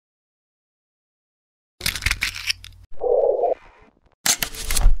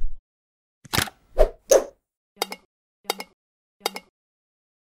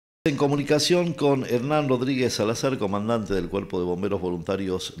En comunicación con Hernán Rodríguez Salazar, comandante del Cuerpo de Bomberos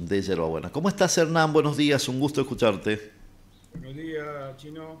Voluntarios de Yerbabuena. ¿Cómo estás, Hernán? Buenos días, un gusto escucharte. Buenos días,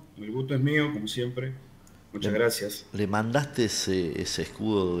 Chino. El gusto es mío, como siempre. Le, Muchas gracias. le mandaste ese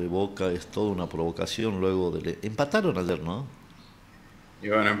escudo de Boca, es toda una provocación luego de... Empataron ayer, ¿no? Y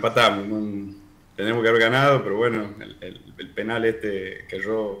bueno, empatamos. Tenemos que haber ganado, pero bueno, el penal este que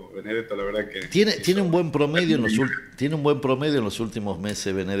erró Benedetto, la verdad que Tiene hizo... un buen promedio tiene un buen promedio en los últimos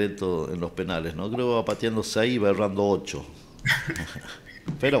meses Benedetto en los penales, ¿no? Creo que va pateando 6 y va errando 8.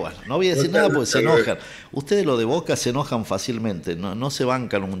 Pero bueno, no voy a decir nada porque se Tal vez. enojan. Ustedes lo de Boca se enojan fácilmente, no se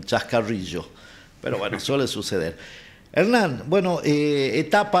bancan un chascarrillo. Pero bueno, suele suceder. Hernán, bueno,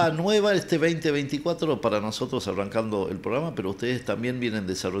 etapa nueva este 2024 para nosotros arrancando el programa, pero ustedes también vienen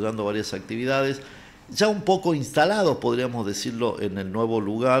desarrollando varias actividades, ya un poco instalados, podríamos decirlo, en el nuevo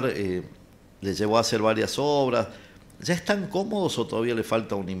lugar. Les llevó a hacer varias obras. ¿Ya están cómodos o todavía le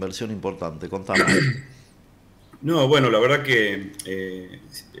falta una inversión importante? Contame. No, bueno, la verdad que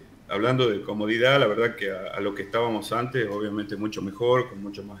hablando de comodidad, la verdad que a lo que estábamos antes, obviamente mucho mejor, con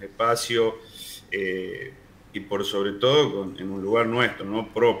mucho más espacio eh, y por sobre todo en un lugar nuestro,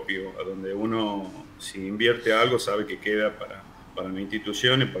 ¿no? Propio, a donde uno si invierte algo sabe que queda para la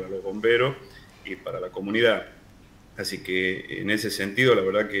institución y para los bomberos y para la comunidad. Así que en ese sentido, la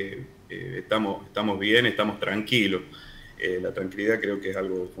verdad que estamos bien, estamos tranquilos. La tranquilidad creo que es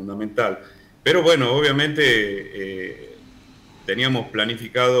algo fundamental. Pero bueno, obviamente teníamos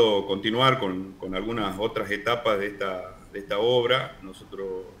planificado continuar con algunas otras etapas de esta obra.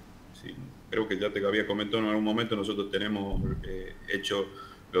 Nosotros, sí, creo que ya te había comentado en algún momento, nosotros tenemos hecho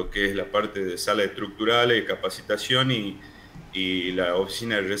lo que es la parte de salas estructurales, capacitación y la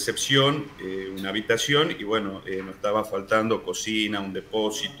oficina de recepción, una habitación, y bueno, nos estaba faltando cocina, un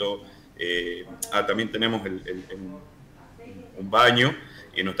depósito, también tenemos un baño,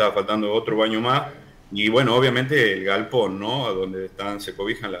 y nos estaba faltando otro baño más, y bueno, obviamente el galpón, ¿no? A donde se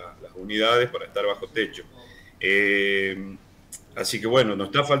cobijan las unidades para estar bajo techo. Eh, Así que bueno, nos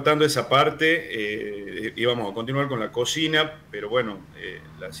está faltando esa parte, íbamos a continuar con la cocina, pero bueno,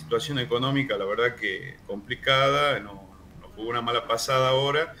 la situación económica, la verdad que complicada, nos jugó una mala pasada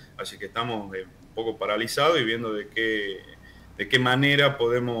ahora, así que estamos un poco paralizados y viendo de qué manera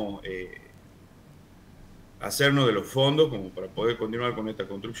podemos hacernos de los fondos como para poder continuar con esta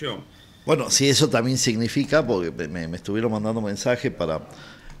construcción. Bueno, sí, eso también significa, porque me estuvieron mandando mensajes para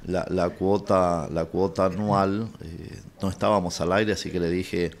la cuota anual. No estábamos al aire, así que le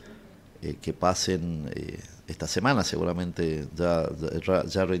dije que pasen esta semana, seguramente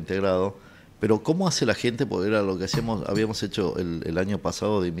ya reintegrado. Pero ¿cómo hace la gente? Porque era lo que habíamos hecho el año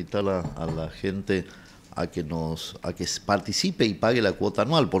pasado de invitar a la gente a que participe y pague la cuota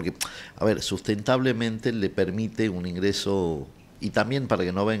anual, porque, a ver, sustentablemente le permite un ingreso y también para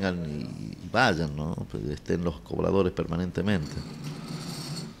que no vengan y vayan, ¿no? Pues estén los cobradores permanentemente.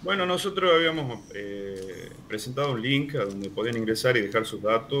 Bueno, nosotros habíamos presentado un link a donde podían ingresar y dejar sus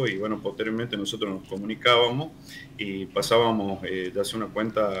datos y bueno, posteriormente nosotros nos comunicábamos y pasábamos ya sea una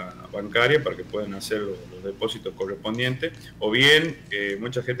cuenta bancaria para que puedan hacer los depósitos correspondientes o bien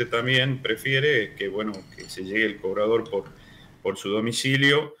mucha gente también prefiere que bueno, que se llegue el cobrador por su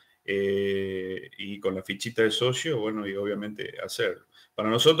domicilio y con la fichita de socio, bueno, y obviamente hacerlo. Para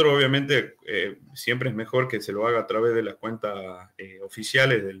nosotros, obviamente, siempre es mejor que se lo haga a través de las cuentas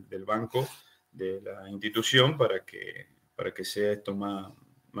oficiales del banco, de la institución, para que sea esto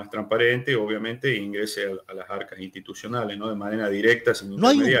más transparente, obviamente, e ingrese a las arcas institucionales, ¿no? De manera directa, sin ¿No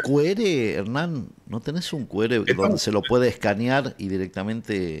hay un intermediarios. QR, Hernán? ¿No tenés un QR donde Estamos, se lo puede escanear y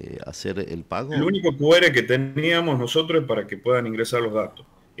directamente hacer el el pago? único QR que teníamos nosotros es para que puedan ingresar los datos.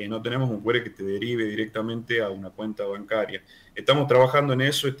 No tenemos un QR que te derive directamente a una cuenta bancaria. Estamos trabajando en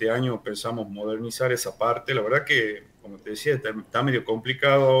eso. Este año pensamos modernizar esa parte. La verdad que, como te decía, está medio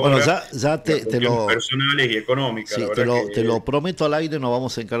complicado Bueno, ahora ya las cuestiones personales y económicas. La sí, verdad te que, lo prometo al aire, nos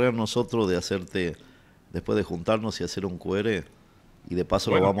vamos a encargar nosotros de hacerte, después de juntarnos y hacer un QR, y de paso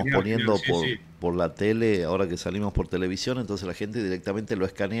lo bueno, vamos genial, genial, poniendo sí, sí. por la tele, ahora que salimos por televisión, entonces la gente directamente lo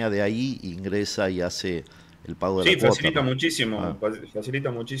escanea de ahí, ingresa y hace el pago de la Sí, cuota, ¿no? Ah. facilita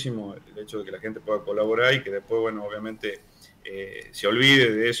muchísimo el hecho de que la gente pueda colaborar y que después, bueno, obviamente se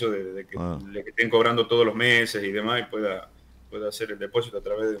olvide de eso, Ah. de que estén cobrando todos los meses y demás y pueda hacer el depósito a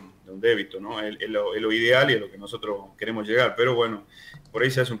través de un débito, ¿no? Es lo ideal y es lo que nosotros queremos llegar, pero bueno, por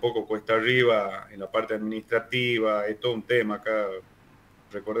ahí se hace un poco cuesta arriba en la parte administrativa, es todo un tema acá.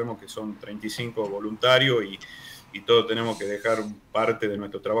 Recordemos que son 35 voluntarios y todos tenemos que dejar parte de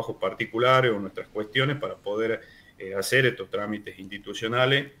nuestros trabajos particulares o nuestras cuestiones para poder hacer estos trámites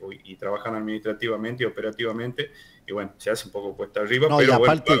institucionales y trabajar administrativamente y operativamente. Y bueno, se hace un poco cuesta arriba, No, y pero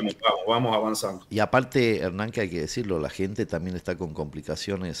bueno, aparte, vamos avanzando. y aparte, Hernán, que hay que decirlo, la gente también está con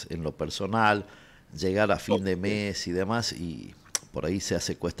complicaciones en lo personal, llegar a fin de mes y demás, y por ahí se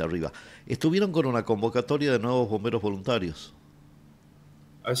hace cuesta arriba. Estuvieron con una convocatoria de nuevos bomberos voluntarios.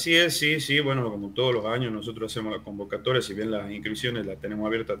 Así es, sí, sí, bueno, como todos los años nosotros hacemos la convocatoria, si bien las inscripciones las tenemos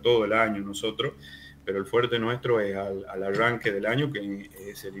abiertas todo el año nosotros, pero el fuerte nuestro es al arranque del año, que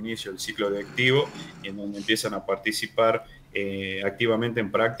es el inicio del ciclo de activo, y en donde empiezan a participar activamente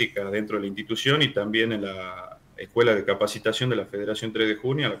en práctica dentro de la institución y también en la Escuela de Capacitación de la Federación 3 de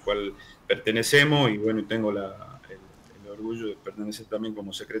Junio, a la cual pertenecemos, y bueno, tengo el orgullo de pertenecer también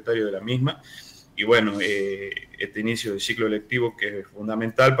como secretario de la misma. Y bueno, este inicio del ciclo electivo que es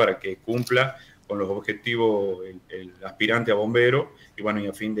fundamental para que cumpla con los objetivos el aspirante a bombero y bueno, y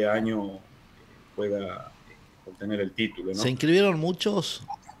a fin de año pueda obtener el título, ¿Se ¿no? inscribieron muchos?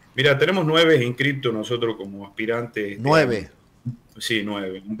 Mira, tenemos 9 inscritos nosotros como aspirantes este año. 9. Sí,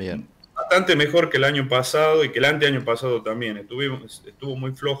 9. Bien. Bastante mejor que el año pasado y que el anteaño pasado también. Estuvo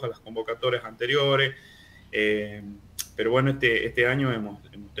muy flojas las convocatorias anteriores. Eh, pero bueno, este año hemos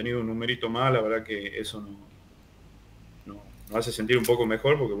tenido un numerito más, la verdad que eso nos hace sentir un poco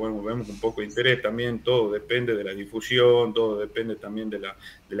mejor porque bueno, vemos un poco de interés también, todo depende de la difusión, todo depende también de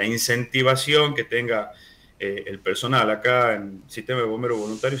la incentivación que tenga el personal. Acá en el sistema de bomberos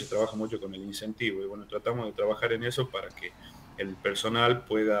voluntarios se trabaja mucho con el incentivo y bueno, tratamos de trabajar en eso para que el personal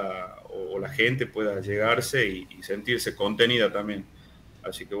pueda o la gente pueda llegarse y sentirse contenida también.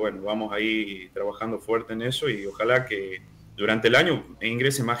 Así que bueno, vamos ahí trabajando fuerte en eso y ojalá que durante el año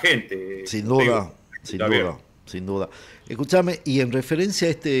ingrese más gente. Sin Como te digo, duda, sin está bien. duda, sin duda. Escúchame, y en referencia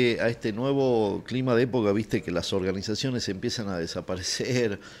a este nuevo clima de época, viste que las organizaciones empiezan a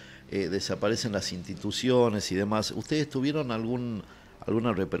desaparecer, desaparecen las instituciones y demás. ¿Ustedes tuvieron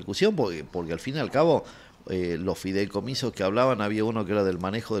alguna repercusión? Porque al fin y al cabo, los fideicomisos que hablaban, había uno que era del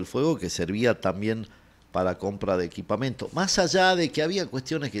manejo del fuego, que servía también para compra de equipamiento. Más allá de que había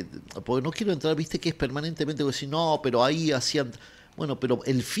cuestiones que, porque no quiero entrar, viste que es permanentemente decir, no, pero ahí hacían, bueno, pero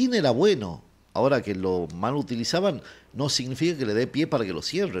el fin era bueno. Ahora que lo mal utilizaban, no significa que le dé pie para que lo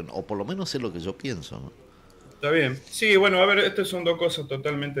cierren, o por lo menos es lo que yo pienso, ¿no? Está bien. Sí, bueno, a ver, estas son dos cosas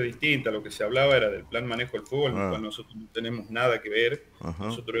totalmente distintas. Lo que se hablaba era del plan manejo del fuego, en el Ah, cual nosotros no tenemos nada que ver. ajá.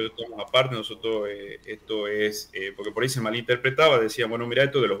 Nosotros estamos aparte, nosotros esto es, porque por ahí se malinterpretaba, decían, bueno, mira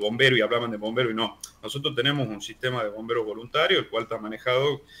esto de los bomberos y hablaban de bomberos y no. Nosotros tenemos un sistema de bomberos voluntarios, el cual está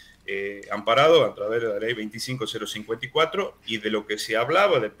manejado, amparado a través de la ley 25054 y de lo que se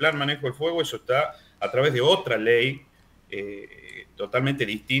hablaba del plan manejo del fuego, eso está a través de otra ley totalmente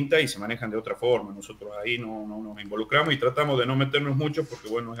distinta y se manejan de otra forma. Nosotros ahí no nos involucramos y tratamos de no meternos mucho porque,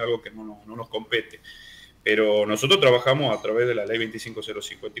 bueno, es algo que no nos compete. Pero nosotros trabajamos a través de la ley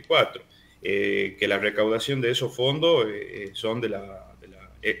 25054, que la recaudación de esos fondos son de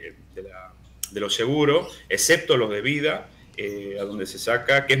los seguros, excepto los de vida, a donde se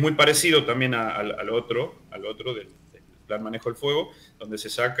saca, que es muy parecido también al otro del plan manejo del fuego, donde se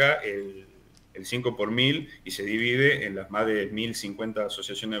saca el 5 por 1000 y se divide en las más de 1050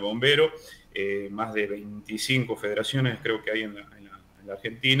 asociaciones de bomberos, más de 25 federaciones creo que hay en la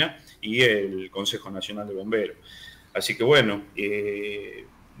Argentina y el Consejo Nacional de Bomberos. Así que bueno,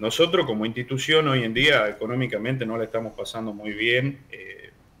 nosotros como institución hoy en día económicamente no la estamos pasando muy bien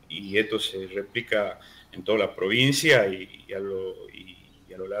y esto se replica en toda la provincia y a lo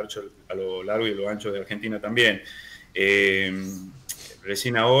largo y a lo ancho de Argentina también.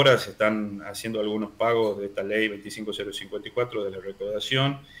 Recién ahora se están haciendo algunos pagos de esta ley 25054 de la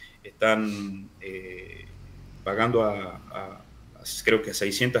recaudación, están pagando creo que a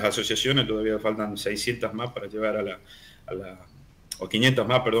 600 asociaciones, todavía faltan 600 más para llegar o 500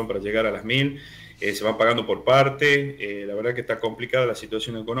 más, perdón, para llegar a las 1000. Se van pagando por parte, la verdad que está complicada la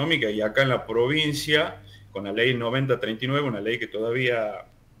situación económica y acá en la provincia, con la ley 9039, una ley que todavía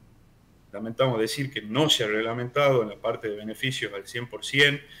lamentamos decir que no se ha reglamentado en la parte de beneficios al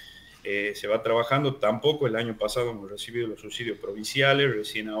 100%, se va trabajando, tampoco el año pasado hemos recibido los subsidios provinciales,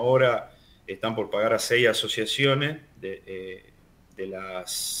 recién ahora están por pagar a 6 asociaciones de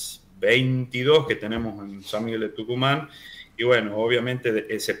las 22 que tenemos en San Miguel de Tucumán, y bueno,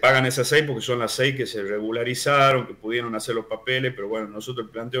 obviamente se pagan esas 6 porque son las 6 que se regularizaron, que pudieron hacer los papeles, pero bueno, nosotros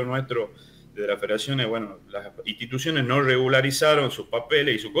el planteo nuestro de las federaciones, bueno, las instituciones no regularizaron sus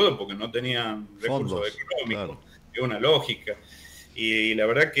papeles y su codo porque no tenían recursos Fondos, económicos, claro. es una lógica. Y la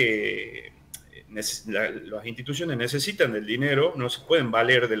verdad que las instituciones necesitan del dinero, no se pueden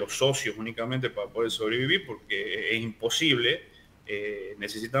valer de los socios únicamente para poder sobrevivir porque es imposible.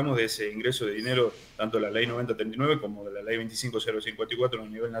 necesitamos de ese ingreso de dinero, tanto de la ley 9039 como de la ley 25054 a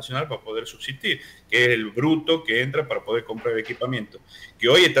nivel nacional, para poder subsistir, que es el bruto que entra para poder comprar equipamiento, que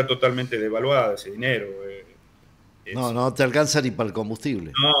hoy está totalmente devaluado ese dinero. No te alcanza ni para el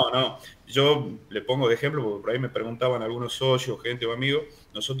combustible. No, yo le pongo de ejemplo, porque por ahí me preguntaban algunos socios, gente o amigos,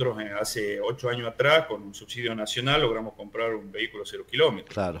 nosotros hace 8 años atrás, con un subsidio nacional, logramos comprar un vehículo 0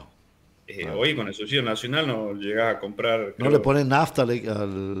 kilómetros. Claro. Hoy con el subsidio nacional no llegás a comprar... No le ponen nafta al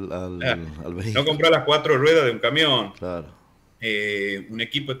no vehículo. comprar las 4 ruedas de un camión. Claro. Un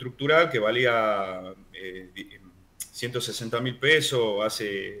equipo estructural que valía 160.000 pesos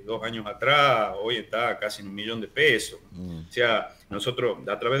hace 2 años atrás, hoy está casi en 1.000.000 de pesos. O sea, nosotros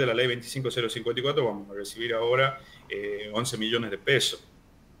a través de la ley 25054 vamos a recibir ahora 11 millones de pesos.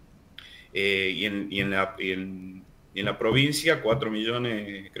 Y en la provincia 4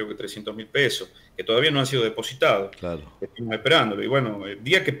 millones, creo que 300.000 pesos, que todavía no han sido depositados. Claro. Estamos esperándolo. Y bueno, el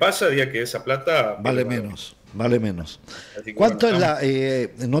día que pasa, el día que esa plata... Vale menos. Vale menos. Que, ¿Cuánto bueno,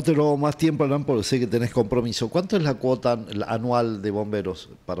 es no te robo más tiempo, Hernan, porque sé que tenés compromiso. ¿Cuánto es la cuota anual de bomberos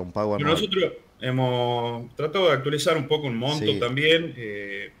para un pago anual? Nosotros hemos tratado de actualizar un poco un monto Sí. también,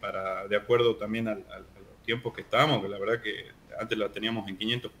 de acuerdo también a los tiempos que estamos, que la verdad que antes la teníamos en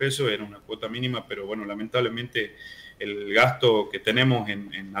 500 pesos, era una cuota mínima, pero bueno, lamentablemente el gasto que tenemos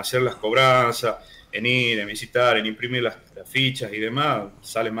en hacer las cobranzas, en ir, en visitar, en imprimir las fichas y demás,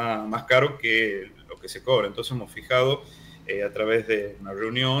 sale más caro que lo que se cobra. Entonces hemos fijado a través de una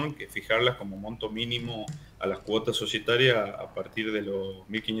reunión que fijarlas como monto mínimo a las cuotas societarias a partir de los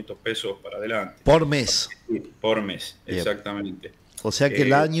 1.500 pesos para adelante. Por mes. Por mes, Bien. Exactamente. O sea que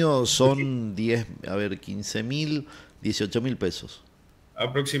el año son 15.000, 18.000 pesos.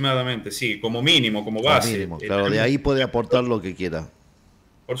 Aproximadamente, sí, como mínimo, como base. Mínimo, claro, de ahí puede aportar lo que quiera.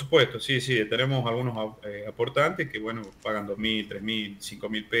 Por supuesto, sí, tenemos algunos aportantes que, bueno, pagan 2.000, 3.000,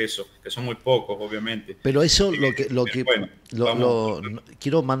 5.000 pesos, que son muy pocos, obviamente. Pero eso Bueno,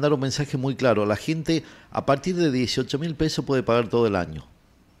 quiero mandar un mensaje muy claro. La gente a partir de 18.000 pesos puede pagar todo el año.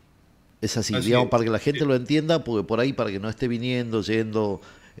 Es así, digamos, para que la gente lo entienda, porque por ahí, para que no esté viniendo, yendo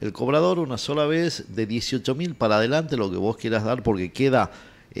el cobrador una sola vez, de 18.000 para adelante, lo que vos quieras dar, porque queda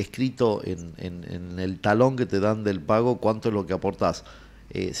escrito en el talón que te dan del pago cuánto es lo que aportás.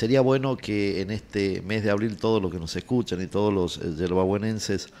 Sería bueno que en este mes de abril todos los que nos escuchan y todos los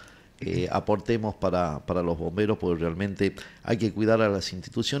yerbabuenenses aportemos para los bomberos, porque realmente hay que cuidar a las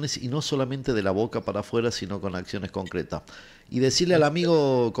instituciones y no solamente de la boca para afuera, sino con acciones concretas. Y decirle al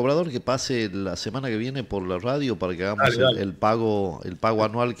amigo cobrador que pase la semana que viene por la radio para que hagamos el pago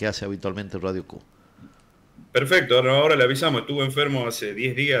anual que hace habitualmente Radio Q. Perfecto, ahora le avisamos, estuvo enfermo hace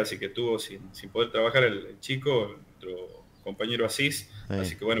 10 días, así que estuvo sin poder trabajar el chico, nuestro compañero Asís,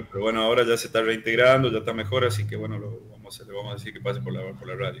 así que bueno, pero bueno, ahora ya se está reintegrando, ya está mejor, así que bueno, le vamos a decir que pase por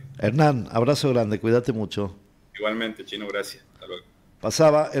la radio. Hernan, abrazo grande, cuídate mucho. Igualmente, Chino, gracias. Hasta luego.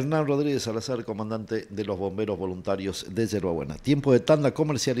 Pasaba Hernan Rodríguez Salazar, comandante de los bomberos voluntarios de Yerbabuena. Tiempo de tanda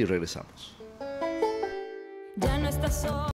comercial y regresamos. Ya no estás solo.